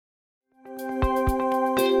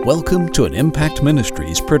Welcome to an Impact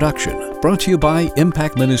Ministries production, brought to you by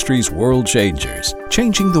Impact Ministries World Changers,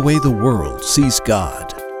 changing the way the world sees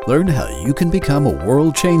God. Learn how you can become a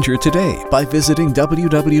world changer today by visiting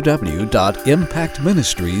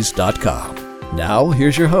www.impactministries.com. Now,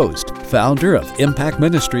 here's your host, founder of Impact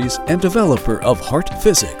Ministries and developer of Heart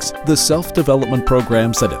Physics, the self-development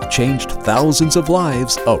programs that have changed thousands of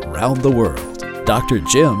lives around the world, Dr.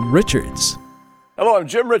 Jim Richards. Hello, I'm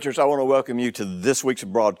Jim Richards. I want to welcome you to this week's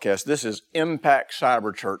broadcast. This is Impact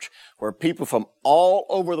Cyber Church, where people from all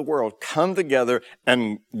over the world come together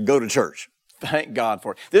and go to church. Thank God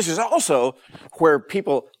for it. This is also where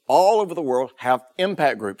people all over the world have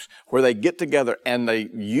impact groups where they get together and they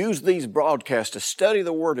use these broadcasts to study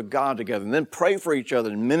the Word of God together and then pray for each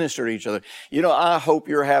other and minister to each other. You know, I hope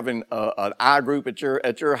you're having an I group at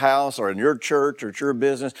your house or in your church or at your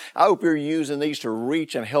business. I hope you're using these to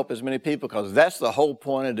reach and help as many people, because that's the whole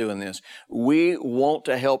point of doing this. We want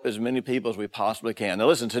to help as many people as we possibly can. Now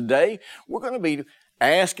listen, today we're going to be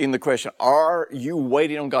asking the question, are you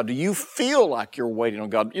waiting on God? Do you feel like you're waiting on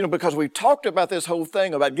God? You know, because we've talked about this whole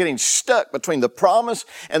thing about getting stuck between the promise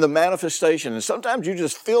and the manifestation. And sometimes you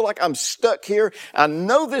just feel like, I'm stuck here. I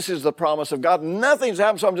know this is the promise of God. Nothing's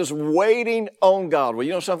happened, so I'm just waiting on God. Well,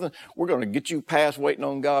 you know something? We're going to get you past waiting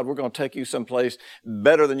on God. We're going to take you someplace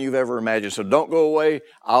better than you've ever imagined. So don't go away.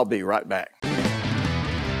 I'll be right back.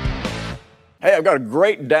 Hey, I've got a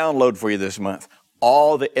great download for you this month.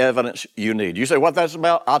 All the evidence you need. You say what that's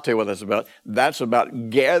about? I'll tell you what that's about. That's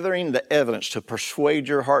about gathering the evidence to persuade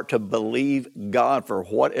your heart to believe God for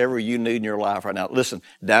whatever you need in your life right now. Listen,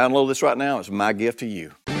 download this right now. It's my gift to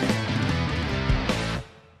you.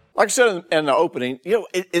 Like I said in the opening, you know,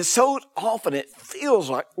 it's so often it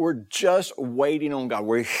feels like we're just waiting on God.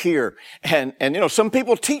 We're here. And you know, some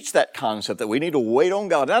people teach that concept that we need to wait on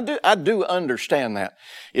God. And I do understand that.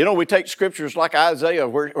 You know, we take scriptures like Isaiah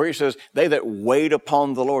where he says, they that wait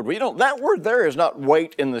upon the Lord. Well, you know, that word there is not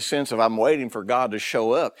wait in the sense of I'm waiting for God to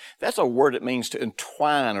show up. That's a word that means to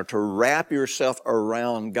entwine or to wrap yourself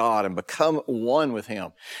around God and become one with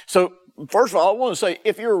Him. So, first of all, I want to say,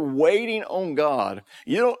 if you're waiting on God,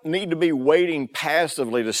 you don't need to be waiting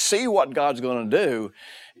passively to see what God's going to do.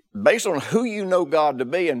 Based on who you know God to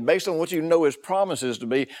be and based on what you know His promises to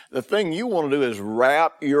be, the thing you want to do is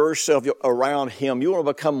wrap yourself around Him. You want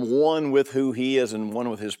to become one with who He is and one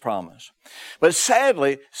with His promise. But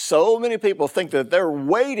sadly, so many people think that they're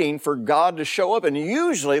waiting for God to show up. And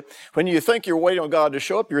usually, when you think you're waiting on God to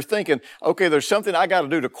show up, you're thinking, okay, there's something I got to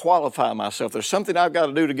do to qualify myself. There's something I've got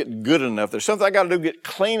to do to get good enough. There's something I got to do to get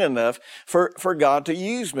clean enough for God to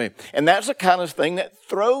use me. And that's the kind of thing that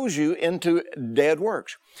throws you into dead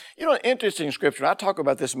works. You know, an interesting scripture, I talk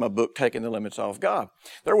about this in my book, Taking the Limits Off God.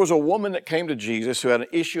 There was a woman that came to Jesus who had an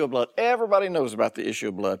issue of blood. Everybody knows about the issue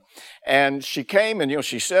of blood. And she came and, you know,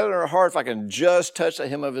 she said in her heart, if I can just touch the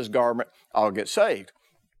hem of His garment, I'll get saved.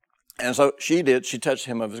 And so she did. She touched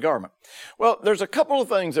the hem of His garment. Well, there's a couple of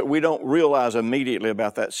things that we don't realize immediately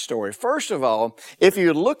about that story. First of all, if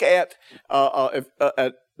you look at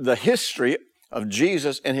the history of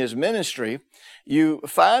Jesus and His ministry, you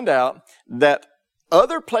find out that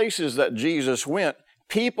other places that Jesus went,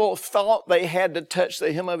 people thought they had to touch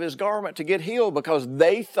the hem of His garment to get healed because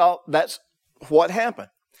they thought that's what happened.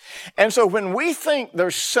 And so when we think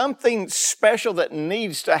there's something special that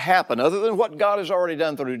needs to happen other than what God has already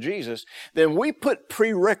done through Jesus, then we put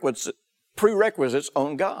prerequisites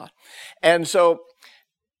on God. And so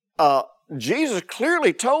Jesus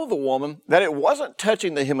clearly told the woman that it wasn't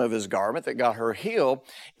touching the hem of His garment that got her healed.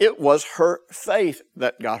 It was her faith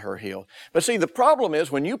that got her healed. But see, the problem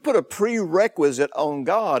is when you put a prerequisite on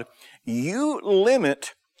God, you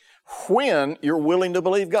limit when you're willing to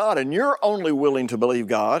believe God. And you're only willing to believe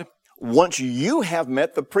God once you have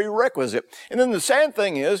met the prerequisite. And then the sad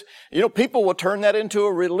thing is, you know, people will turn that into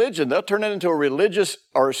a religion. They'll turn that into a religious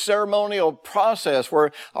or ceremonial process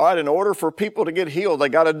where, all right, in order for people to get healed, they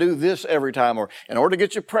got to do this every time. Or in order to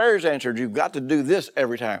get your prayers answered, you've got to do this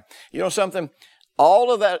every time. You know something?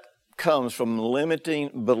 All of that comes from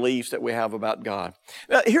limiting beliefs that we have about God.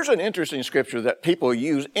 Now, here's an interesting scripture that people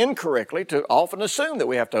use incorrectly to often assume that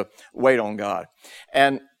we have to wait on God.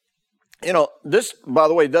 And you know, this, by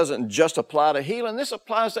the way, doesn't just apply to healing. This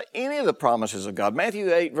applies to any of the promises of God.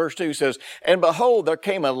 Matthew 8, verse 2 says, and behold, there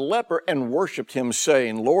came a leper and worshiped Him,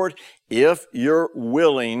 saying, Lord, if you're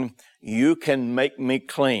willing, you can make me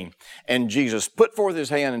clean. And Jesus put forth His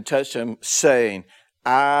hand and touched him, saying,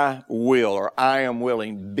 I will, or I am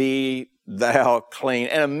willing, be thou clean.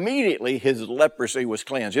 And immediately his leprosy was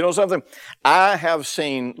cleansed. You know something? I have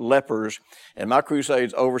seen lepers in my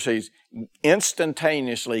crusades overseas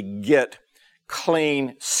instantaneously get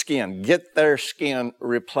clean skin, get their skin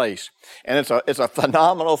replaced. And it's a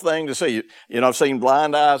phenomenal thing to see. You know, I've seen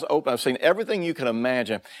blind eyes open. I've seen everything you can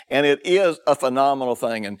imagine. And it is a phenomenal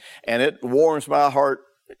thing. And it warms my heart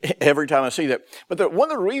every time I see that. But one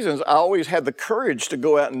of the reasons I always had the courage to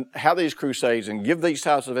go out and have these crusades and give these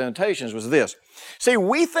types of invitations was this. See,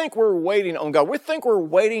 we think we're waiting on God. We think we're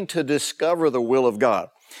waiting to discover the will of God.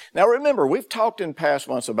 Now remember, we've talked in past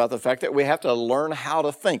months about the fact that we have to learn how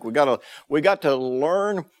to think. We got to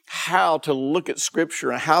learn how to look at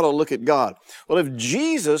Scripture and how to look at God. Well, if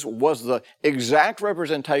Jesus was the exact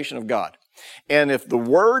representation of God, and if the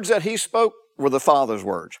words that He spoke were the Father's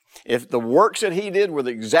words, if the works that He did were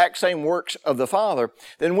the exact same works of the Father,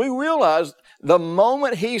 then we realize the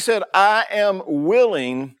moment He said, I am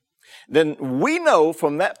willing, then we know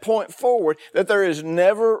from that point forward that there is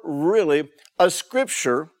never really a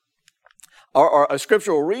scripture or a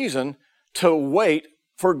scriptural reason to wait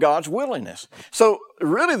for God's willingness. So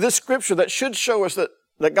really this scripture that should show us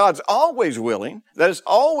that God's always willing, that it's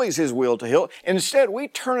always His will to heal. Instead, we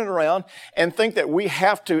turn it around and think that we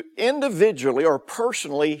have to individually or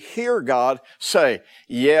personally hear God say,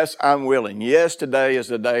 yes, I'm willing. Yes, today is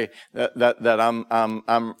the day that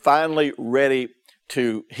I'm finally ready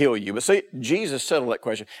to heal you. But see, Jesus settled that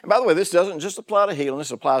question. And by the way, this doesn't just apply to healing.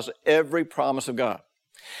 This applies to every promise of God.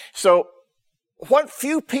 So what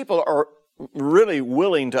few people are really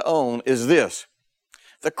willing to own is this.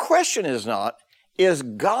 The question is not, is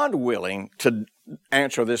God willing to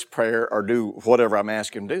answer this prayer or do whatever I'm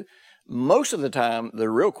asking Him to do? Most of the time, the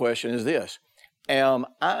real question is this. Am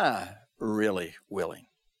I really willing?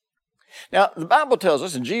 Now, the Bible tells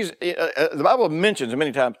us, and the Bible mentions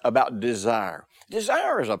many times about desire.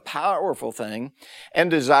 Desire is a powerful thing,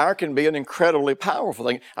 and desire can be an incredibly powerful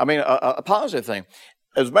thing. I mean, a positive thing.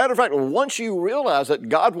 As a matter of fact, once you realize that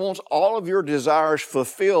God wants all of your desires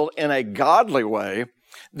fulfilled in a godly way,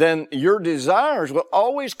 then your desires will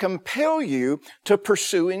always compel you to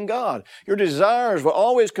pursuing God. Your desires will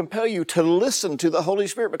always compel you to listen to the Holy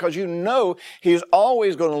Spirit because you know He's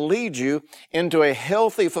always going to lead you into a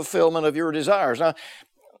healthy fulfillment of your desires. Now,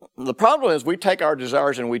 the problem is we take our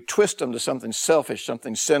desires and we twist them to something selfish,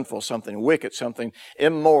 something sinful, something wicked, something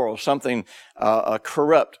immoral, something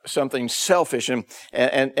corrupt, something selfish.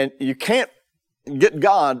 And you can't get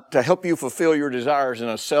God to help you fulfill your desires in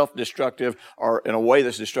a self-destructive or in a way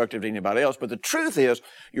that's destructive to anybody else. But the truth is,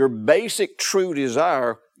 your basic true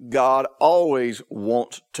desire, God always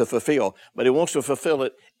wants to fulfill. But He wants to fulfill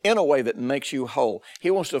it in a way that makes you whole. He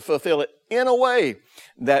wants to fulfill it in a way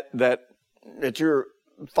that you're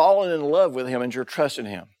falling in love with Him and you're trusting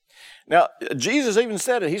Him. Now, Jesus even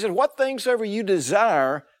said it. He said, what things ever you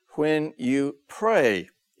desire when you pray,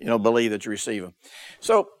 believe that you receive them.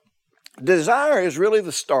 So, desire is really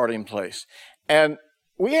the starting place. And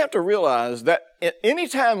we have to realize that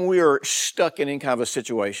anytime we are stuck in any kind of a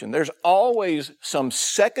situation, there's always some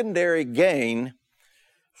secondary gain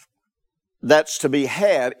that's to be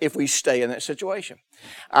had if we stay in that situation.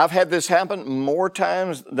 I've had this happen more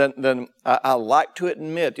times than I like to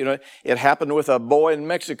admit. It happened with a boy in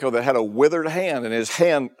Mexico that had a withered hand, and his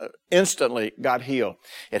hand instantly got healed.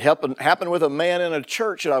 It happened with a man in a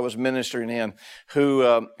church that I was ministering in who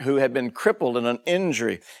had been crippled in an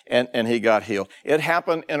injury, and he got healed. It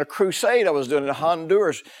happened in a crusade I was doing in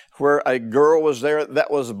Honduras where a girl was there that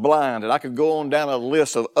was blind, and I could go on down a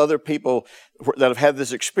list of other people that have had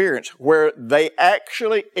this experience where they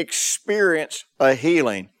actually experienced a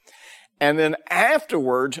healing. And then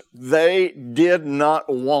afterwards, they did not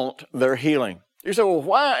want their healing. You say, well,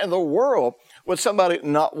 why in the world would somebody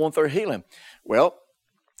not want their healing? Well,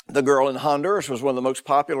 the girl in Honduras was one of the most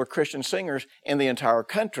popular Christian singers in the entire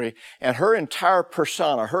country, and her entire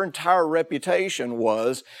persona, her entire reputation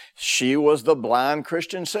was she was the blind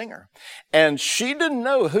Christian singer. And she didn't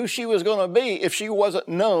know who she was going to be if she wasn't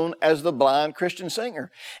known as the blind Christian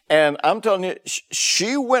singer. And I'm telling you,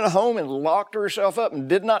 she went home and locked herself up and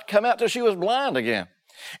did not come out till she was blind again.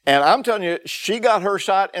 And I'm telling you, she got her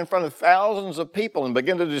sight in front of thousands of people and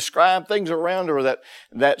began to describe things around her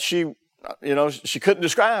that she couldn't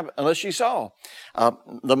describe unless she saw.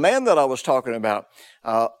 The man that I was talking about,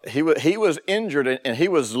 he was injured and he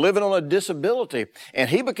was living on a disability,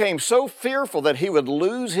 and he became so fearful that he would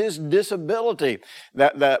lose his disability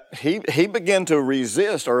that he began to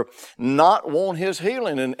resist or not want his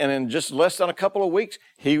healing, and in just less than a couple of weeks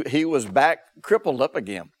he was back crippled up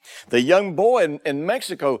again. The young boy in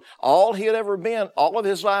Mexico, all he had ever been all of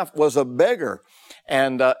his life was a beggar.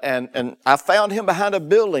 And I found him behind a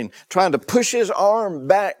building trying to push his arm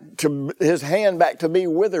back to his hand back to be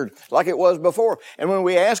withered like it was before. And when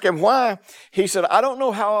we asked him why, he said, I don't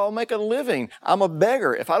know how I'll make a living. I'm a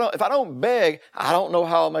beggar. If I don't beg, I don't know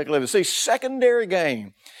how I'll make a living. See, secondary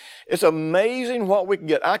gain. It's amazing what we can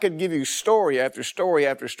get. I could give you story after story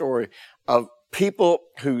after story of people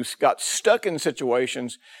who got stuck in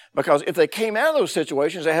situations because if they came out of those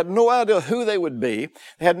situations, they had no idea who they would be.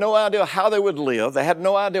 They had no idea how they would live. They had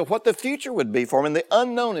no idea what the future would be for them. And the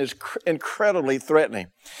unknown is incredibly threatening.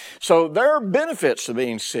 So there are benefits to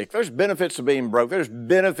being sick. There's benefits to being broke. There's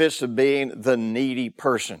benefits to being the needy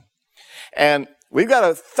person. And we've got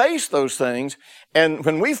to face those things. And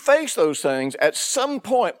when we face those things, at some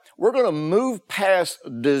point, we're going to move past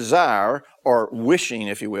desire or wishing,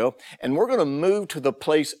 if you will, and we're going to move to the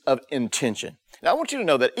place of intention. Now, I want you to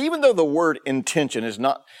know that even though the word intention is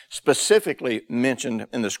not specifically mentioned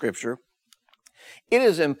in the Scripture, it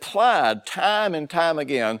is implied time and time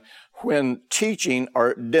again when teaching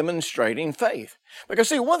or demonstrating faith. Because,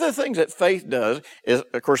 see, one of the things that faith does is,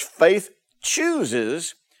 of course, faith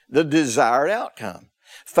chooses the desired outcome.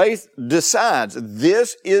 Faith decides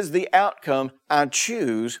this is the outcome I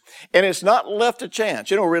choose, and it's not left to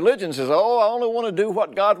chance. You know, religion says, oh, I only want to do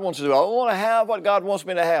what God wants to do. I want to have what God wants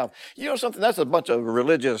me to have. You know something? That's a bunch of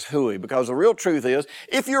religious hooey, because the real truth is,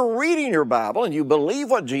 if you're reading your Bible and you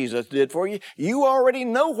believe what Jesus did for you, you already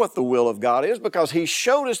know what the will of God is, because He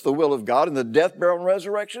showed us the will of God in the death, burial, and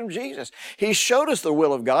resurrection of Jesus. He showed us the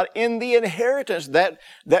will of God in the inheritance that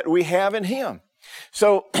we have in Him.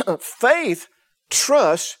 So faith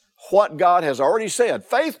trusts what God has already said.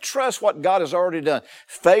 Faith trusts what God has already done.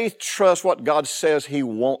 Faith trusts what God says He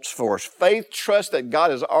wants for us. Faith trusts that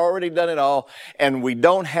God has already done it all, and we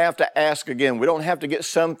don't have to ask again. We don't have to get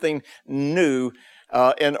something new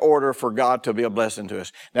in order for God to be a blessing to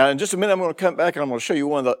us. Now, in just a minute, I'm going to come back and I'm going to show you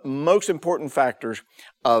one of the most important factors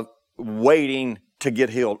of waiting to get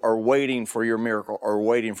healed, or waiting for your miracle, or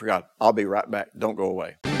waiting for God. I'll be right back. Don't go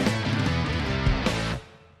away.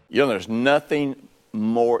 You know, there's nothing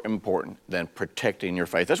more important than protecting your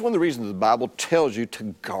faith. That's one of the reasons the Bible tells you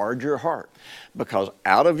to guard your heart, because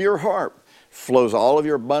out of your heart flows all of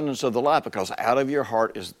your abundance of the life, because out of your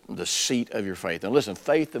heart is the seat of your faith. And listen,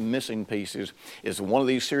 Faith, the Missing Pieces is one of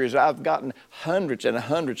these series. I've gotten hundreds and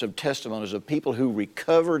hundreds of testimonies of people who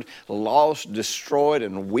recovered, lost, destroyed,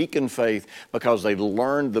 and weakened faith because they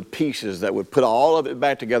learned the pieces that would put all of it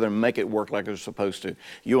back together and make it work like it was supposed to.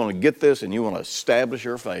 You want to get this, and you want to establish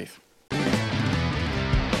your faith.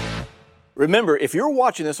 Remember, if you're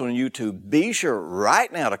watching this on YouTube, be sure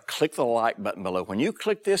right now to click the like button below. When you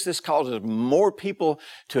click this causes more people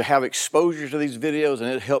to have exposure to these videos, and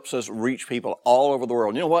it helps us reach people all over the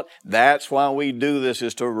world. You know what? That's why we do this,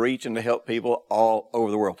 is to reach and to help people all over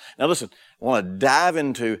the world. Now listen, I want to dive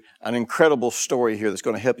into an incredible story here that's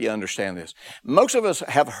going to help you understand this. Most of us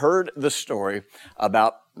have heard the story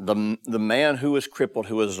about the man who was crippled,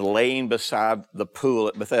 who was laying beside the pool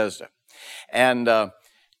at Bethesda. And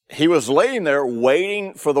he was laying there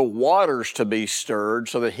waiting for the waters to be stirred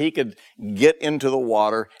so that he could get into the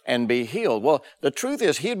water and be healed. Well, the truth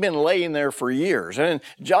is, he'd been laying there for years. And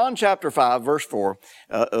in John chapter 5, verse 4,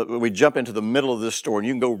 we jump into the middle of this story, and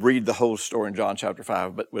you can go read the whole story in John chapter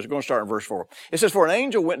 5, but we're going to start in verse 4. It says, "For an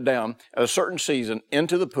angel went down at a certain season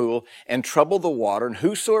into the pool and troubled the water, and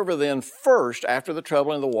whosoever then first, after the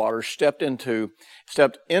troubling of the water, stepped into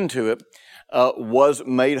it, was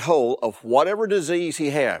made whole of whatever disease he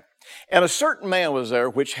had. And a certain man was there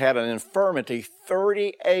which had an infirmity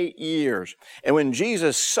 38 years. And when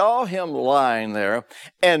Jesus saw him lying there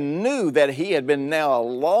and knew that he had been now a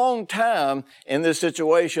long time in this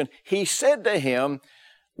situation, he said to him,"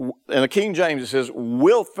 in the King James it says,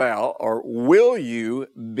 "Wilt thou," or "will you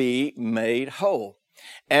be made whole?"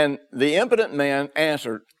 And the impotent man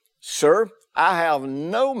answered, "Sir, I have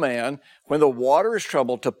no man when the water is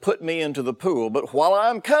troubled to put me into the pool, but while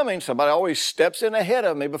I'm coming, somebody always steps in ahead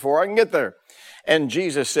of me before I can get there." And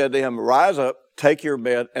Jesus said to him, "Rise up, take your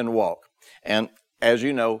bed, and walk." And as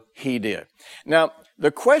you know, he did. Now,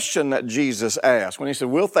 the question that Jesus asked when he said,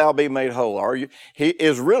 "Wilt thou be made whole?" He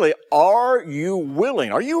is really, are you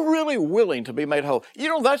willing? Are you really willing to be made whole? You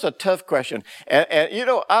know, that's a tough question. And you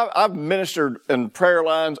know, I've ministered in prayer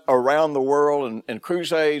lines around the world, and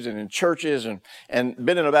crusades, and in churches, and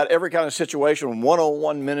been in about every kind of situation,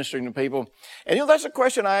 one-on-one ministering to people. And you know, that's a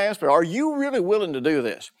question I ask people. Are you really willing to do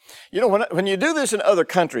this? You know, when you do this in other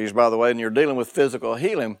countries, by the way, and you're dealing with physical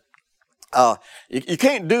healing, You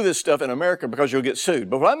can't do this stuff in America because you'll get sued.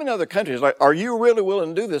 But when I'm in other countries, like, are you really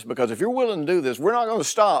willing to do this? Because if you're willing to do this, we're not going to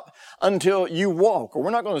stop until you walk, or we're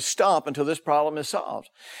not going to stop until this problem is solved.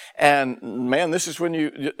 And man, this is when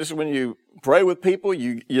you pray with people.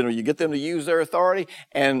 You get them to use their authority,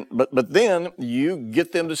 but then you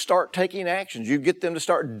get them to start taking actions. You get them to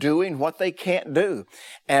start doing what they can't do,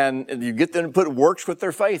 and you get them to put works with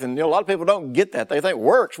their faith. And a lot of people don't get that. They think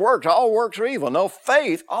works, all works are evil. No,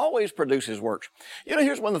 faith always produces works.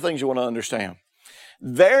 Here's one of the things you want to understand.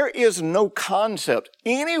 There is no concept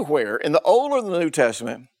anywhere in the Old or the New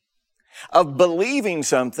Testament of believing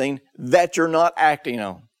something that you're not acting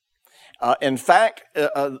on. In fact,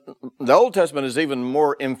 the Old Testament is even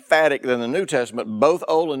more emphatic than the New Testament. Both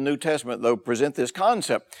Old and New Testament, though, present this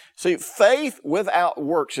concept. See, faith without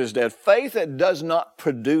works is dead. Faith that does not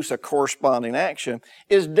produce a corresponding action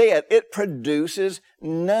is dead. It produces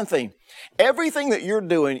nothing. Everything that you're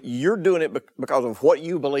doing it because of what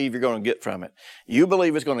you believe you're going to get from it. You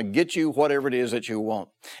believe it's going to get you whatever it is that you want.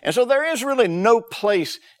 And so there is really no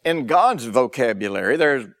place in God's vocabulary.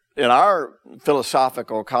 There's in our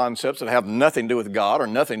philosophical concepts that have nothing to do with God or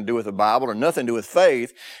nothing to do with the Bible or nothing to do with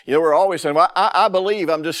faith, we're always saying, well, I believe,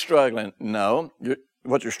 I'm just struggling. No,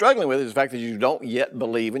 what you're struggling with is the fact that you don't yet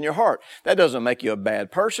believe in your heart. That doesn't make you a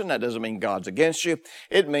bad person. That doesn't mean God's against you.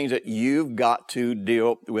 It means that you've got to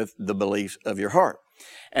deal with the beliefs of your heart.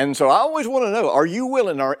 And so I always want to know, are you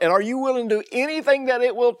willing, and are you willing to do anything that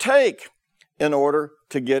it will take in order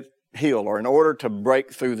to get healed or in order to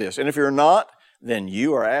break through this? And if you're not, then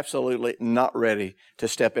you are absolutely not ready to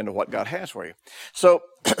step into what God has for you. So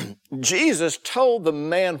Jesus told the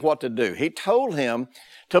man what to do. He told him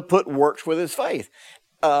to put works with his faith.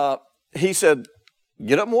 He said,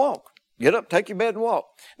 get up and walk. Get up, take your bed and walk.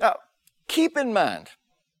 Now, keep in mind,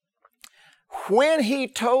 when he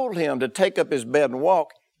told him to take up his bed and walk,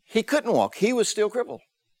 he couldn't walk. He was still crippled.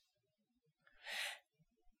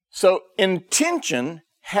 So intention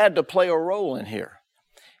had to play a role in here.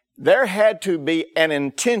 There had to be an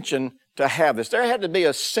intention to have this. There had to be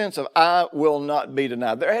a sense of, I will not be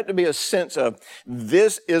denied. There had to be a sense of,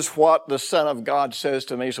 this is what the Son of God says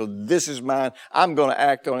to me, so this is mine. I'm going to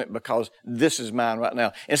act on it because this is mine right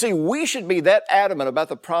now. And see, we should be that adamant about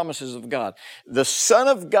the promises of God. The Son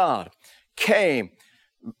of God came,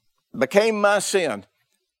 became my sin,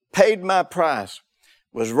 paid my price,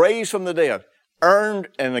 was raised from the dead, earned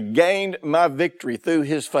and gained my victory through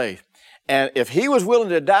his faith. And if he was willing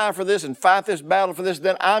to die for this and fight this battle for this,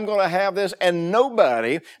 then I'm going to have this. And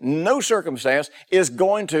nobody, no circumstance is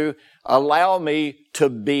going to allow me to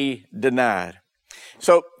be denied.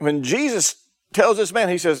 So when Jesus tells this man,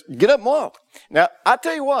 he says, get up and walk. Now, I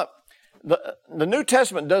tell you what, the New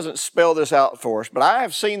Testament doesn't spell this out for us, but I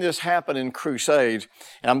have seen this happen in crusades.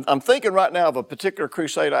 And I'm thinking right now of a particular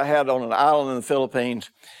crusade I had on an island in the Philippines.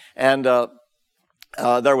 And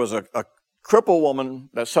there was a crippled woman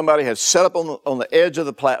that somebody had set up on the edge of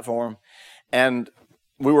the platform, and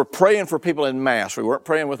we were praying for people in mass. We weren't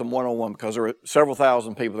praying with them one-on-one because there were several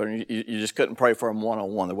thousand people there, and you just couldn't pray for them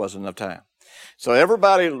one-on-one. There wasn't enough time. So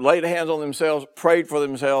everybody laid hands on themselves, prayed for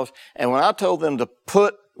themselves, and when I told them to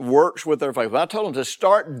put works with their faith, when I told them to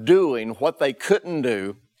start doing what they couldn't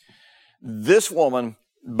do, this woman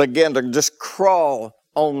began to just crawl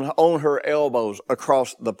on her elbows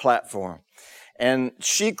across the platform. And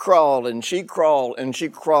she crawled and she crawled and she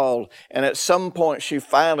crawled. And at some point she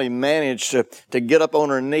finally managed to get up on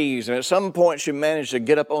her knees. And at some point she managed to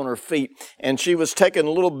get up on her feet. And she was taking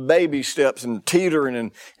little baby steps and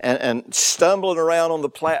teetering and stumbling around on the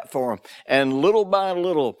platform. And little by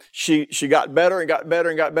little she got better and got better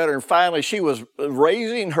and got better. And finally she was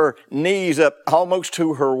raising her knees up almost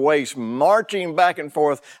to her waist, marching back and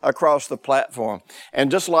forth across the platform. And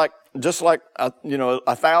just like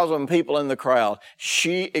 1,000 people in the crowd,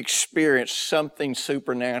 she experienced something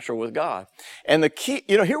supernatural with God. And the key,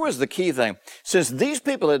 here was the key thing. Since these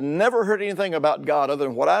people had never heard anything about God other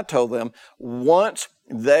than what I told them, once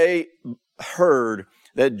they heard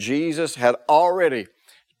that Jesus had already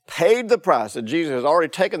paid the price, that Jesus has already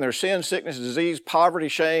taken their sin, sickness, disease, poverty,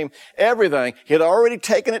 shame, everything. He had already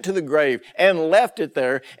taken it to the grave and left it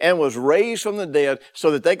there and was raised from the dead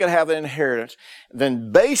so that they could have the inheritance.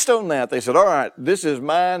 Then based on that, they said, all right, this is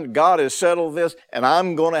mine. God has settled this and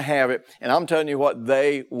I'm going to have it. And I'm telling you what,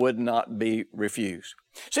 they would not be refused.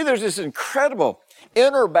 See, there's this incredible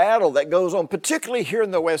inner battle that goes on, particularly here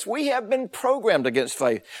in the West. We have been programmed against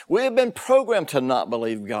faith. We have been programmed to not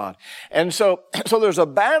believe God. And so there's a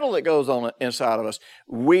battle that goes on inside of us.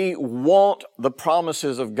 We want the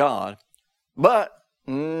promises of God, but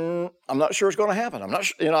I'm not sure it's going to happen. I'm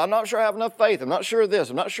not sure I have enough faith. I'm not sure of this.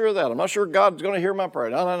 I'm not sure of that. I'm not sure God's going to hear my prayer.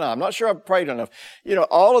 No. I'm not sure I've prayed enough.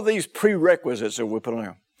 All of these prerequisites that we put on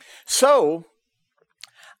there. So,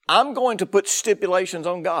 I'm going to put stipulations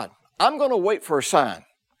on God. I'm going to wait for a sign.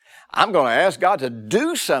 I'm going to ask God to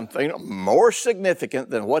do something more significant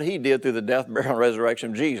than what He did through the death, burial, and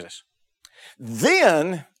resurrection of Jesus.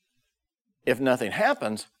 Then, if nothing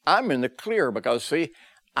happens, I'm in the clear because, see,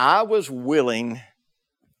 I was willing,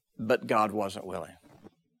 but God wasn't willing.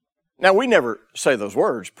 Now, we never say those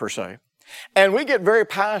words per se, and we get very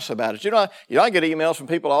pious about it. I get emails from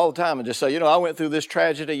people all the time and just say, I went through this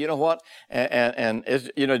tragedy, you know what, and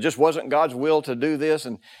it just wasn't God's will to do this.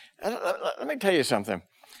 And let me tell you something.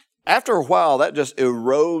 After a while, that just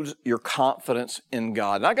erodes your confidence in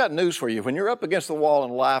God. And I got news for you. When you're up against the wall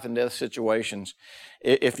in life and death situations,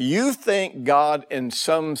 if you think God in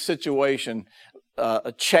some situation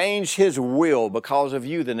changed His will because of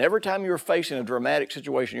you, then every time you're facing a dramatic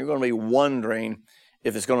situation, you're going to be wondering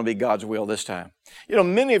if it's going to be God's will this time.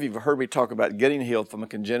 Many of you have heard me talk about getting healed from a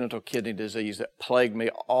congenital kidney disease that plagued me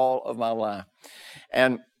all of my life.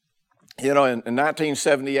 And, in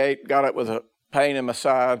 1978, got up with a pain in my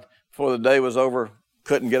side. Before the day was over,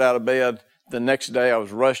 couldn't get out of bed. The next day, I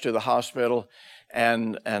was rushed to the hospital,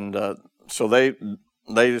 and so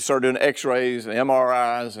they started doing X-rays and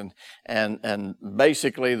MRIs, and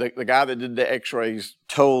basically the guy that did the X-rays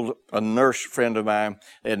told a nurse friend of mine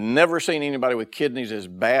they had never seen anybody with kidneys as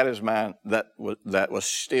bad as mine that was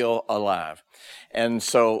still alive, and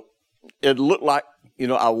so it looked like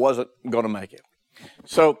I wasn't going to make it.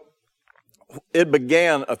 So it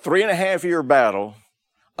began a 3.5-year battle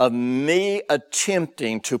of me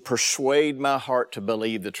attempting to persuade my heart to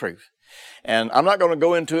believe the truth. And I'm not going to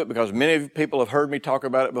go into it because many of you people have heard me talk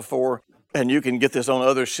about it before, and you can get this on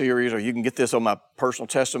other series or you can get this on my personal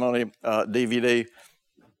testimony DVD.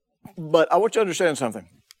 But I want you to understand something.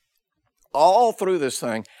 All through this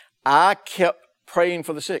thing, I kept praying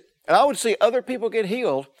for the sick. And I would see other people get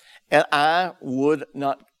healed, and I would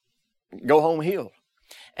not go home healed.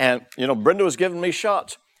 And, Brenda was giving me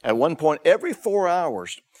shots at one point every 4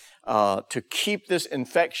 hours to keep this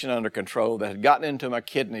infection under control that had gotten into my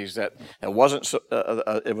kidneys. That wasn't.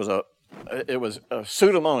 It was a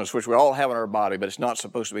Pseudomonas, which we all have in our body, but it's not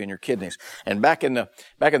supposed to be in your kidneys. And back in the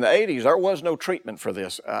 80s, there was no treatment for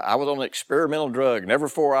this. I was on an experimental drug, and every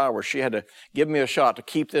 4 hours she had to give me a shot to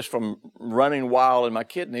keep this from running wild in my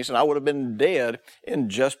kidneys, and I would have been dead in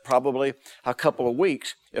just probably a couple of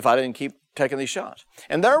weeks if I didn't keep taking these shots.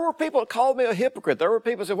 And there were people that called me a hypocrite. There were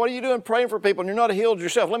people that said, "What are you doing praying for people and you're not healed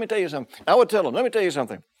yourself?" Let me tell you something. I would tell them, let me tell you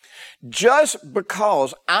something. Just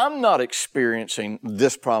because I'm not experiencing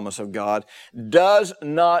this promise of God does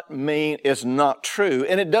not mean it's not true,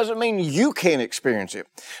 and it doesn't mean you can't experience it.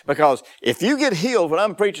 Because if you get healed when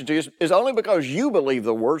I'm preaching to you, it's only because you believe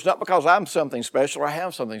the words, not because I'm something special or I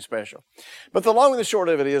have something special. But the long and the short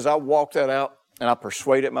of it is I walked that out and I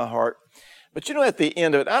persuaded my heart. But at the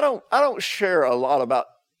end of it, I don't share a lot about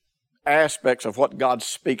aspects of what God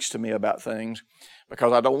speaks to me about things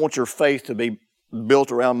because I don't want your faith to be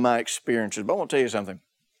built around my experiences. But I want to tell you something.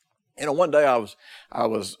 One day I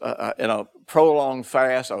was in a prolonged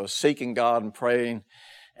fast. I was seeking God and praying,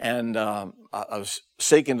 and I was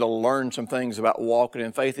seeking to learn some things about walking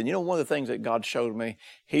in faith. And one of the things that God showed me,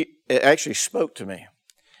 it actually spoke to me.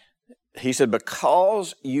 He said,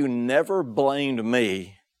 "Because you never blamed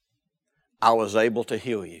me, I was able to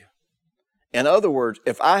heal you." In other words,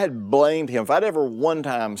 if I had blamed Him, if I'd ever one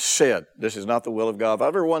time said, "This is not the will of God," if I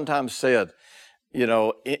ever one time said,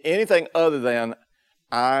 anything other than,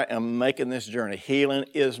 "I am making this journey. Healing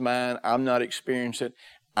is mine. I'm not experiencing it.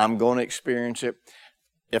 I'm going to experience it."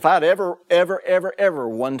 If I'd ever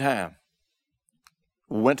one time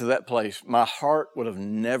went to that place, my heart would have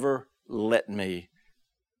never let me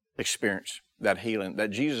experience that healing that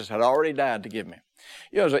Jesus had already died to give me.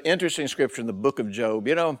 There's an interesting scripture in the book of Job.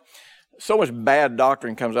 So much bad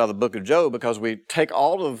doctrine comes out of the book of Job because we take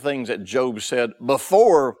all of the things that Job said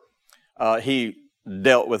before he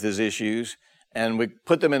dealt with his issues, and we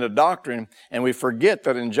put them into doctrine, and we forget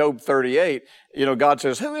that in Job 38, God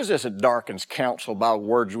says, "Who is this that darkens counsel by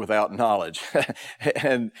words without knowledge?"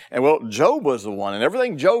 and Job was the one, and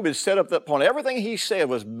everything Job had set up that point, everything he said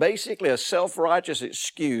was basically a self-righteous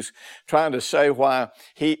excuse trying to say why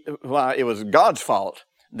it was God's fault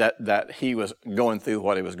that he was going through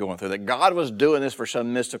what he was going through, that God was doing this for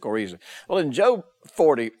some mystical reason. Well, in Job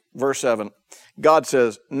 40, verse 7, God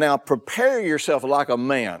says, "Now prepare yourself like a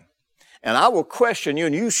man, and I will question you,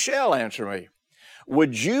 and you shall answer me.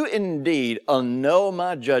 Would you indeed annul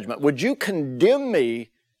my judgment? Would you condemn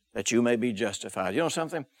me that you may be justified?" You know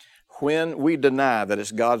something? when we deny that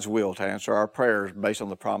it's God's will to answer our prayers based on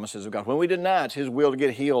the promises of God, when we deny it's His will to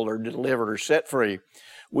get healed or delivered or set free,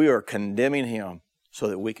 we are condemning Him so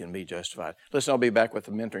that we can be justified. Listen, I'll be back with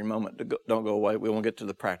the mentoring moment. Don't go away. We won't get to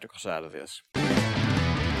the practical side of this.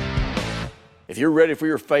 If you're ready for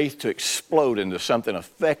your faith to explode into something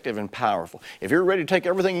effective and powerful, if you're ready to take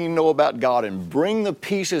everything you know about God and bring the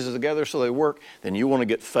pieces together so they work, then you want to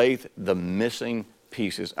get faith, the missing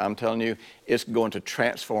pieces. I'm telling you, it's going to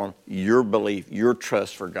transform your belief, your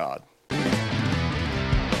trust for God.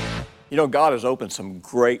 You know, God has opened some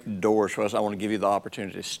great doors for us. I want to give you the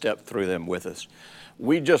opportunity to step through them with us.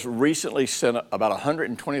 We just recently sent about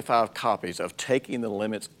 125 copies of Taking the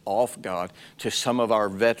Limits Off God to some of our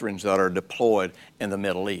veterans that are deployed in the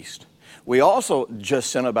Middle East. We also just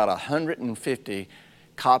sent about 150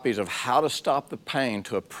 copies of How to Stop the Pain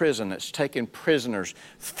to a prison that's taking prisoners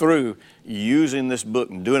through using this book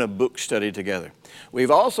and doing a book study together.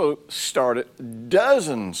 We've also started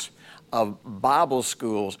dozens of Bible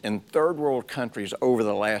schools in third world countries over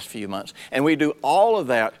the last few months. And we do all of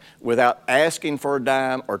that without asking for a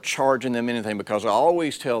dime or charging them anything, because I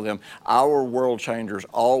always tell them our world changers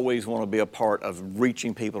always want to be a part of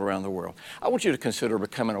reaching people around the world. I want you to consider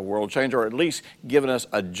becoming a world changer, or at least giving us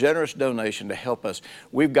a generous donation to help us.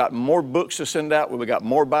 We've got more books to send out. We've got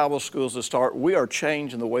more Bible schools to start. We are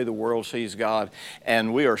changing the way the world sees God,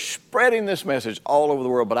 and we are spreading this message all over the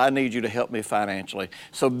world, but I need you to help me financially.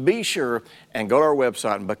 So be sure and go to our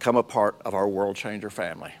website and become a part of our World Changer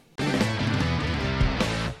family.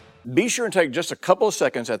 Be sure and take just a couple of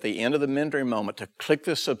seconds at the end of the mentoring moment to click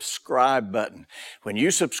the subscribe button. When you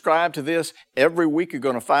subscribe to this, every week you're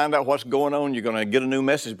going to find out what's going on. You're going to get a new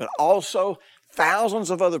message, but also thousands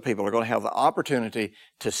of other people are going to have the opportunity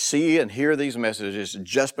to see and hear these messages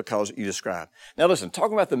just because you subscribe. Now listen,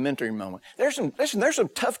 talking about the mentoring moment, there's some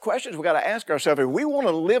tough questions we've got to ask ourselves. If we want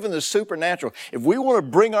to live in the supernatural, if we want to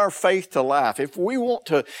bring our faith to life, if we want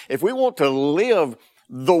to live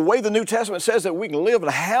the way the New Testament says that we can live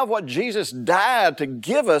and have what Jesus died to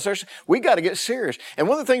give us, we got to get serious. And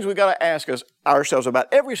one of the things we got to ask ourselves about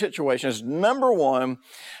every situation is, number one,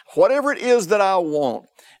 whatever it is that I want,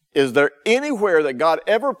 is there anywhere that God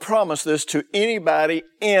ever promised this to anybody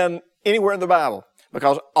anywhere in the Bible?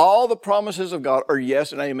 Because all the promises of God are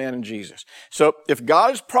yes and amen in Jesus. So if God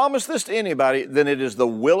has promised this to anybody, then it is the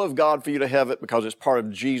will of God for you to have it, because it's part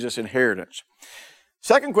of Jesus' inheritance.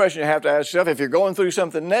 Second question you have to ask yourself, if you're going through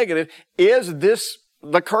something negative, is this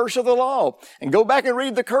the curse of the law? And go back and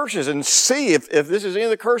read the curses and see if this is any of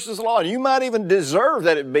the curses of the law. And you might even deserve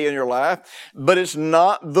that it be in your life, but it's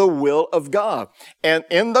not the will of God. And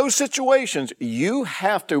in those situations, you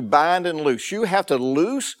have to bind and loose. You have to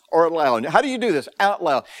loose or allow. And how do you do this? Out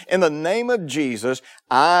loud. In the name of Jesus,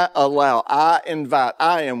 I allow, I invite,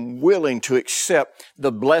 I am willing to accept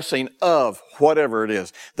the blessing of whatever it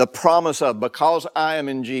is. The promise of, because I am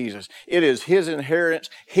in Jesus. It is His inheritance.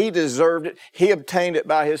 He deserved it. He obtained it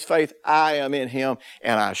by His faith. I am in Him,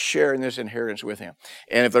 and I share in this inheritance with Him.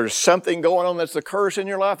 And if there's something going on that's the curse in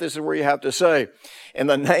your life, this is where you have to say, in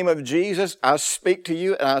the name of Jesus, I speak to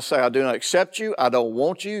you and I say, I do not accept you. I don't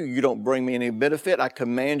want you. You don't bring me any benefit. I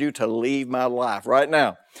command you to leave my life right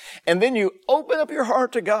now. And then you open up your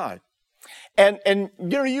heart to God. And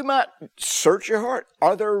you might search your heart.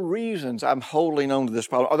 Are there reasons I'm holding on to this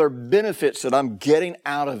problem? Are there benefits that I'm getting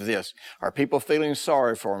out of this? Are people feeling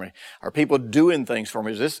sorry for me? Are people doing things for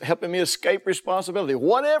me? Is this helping me escape responsibility?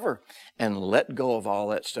 Whatever. And let go of all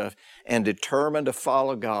that stuff and determine to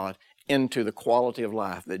follow God into the quality of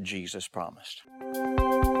life that Jesus promised.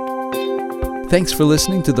 Thanks for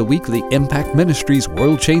listening to the weekly Impact Ministries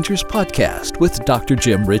World Changers podcast with Dr.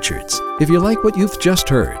 Jim Richards. If you like what you've just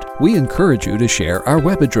heard, we encourage you to share our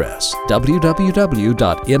web address,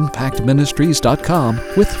 www.impactministries.com,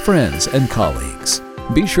 with friends and colleagues.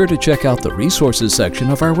 Be sure to check out the resources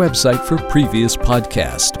section of our website for previous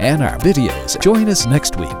podcasts and our videos. Join us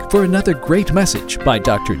next week for another great message by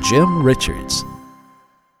Dr. Jim Richards.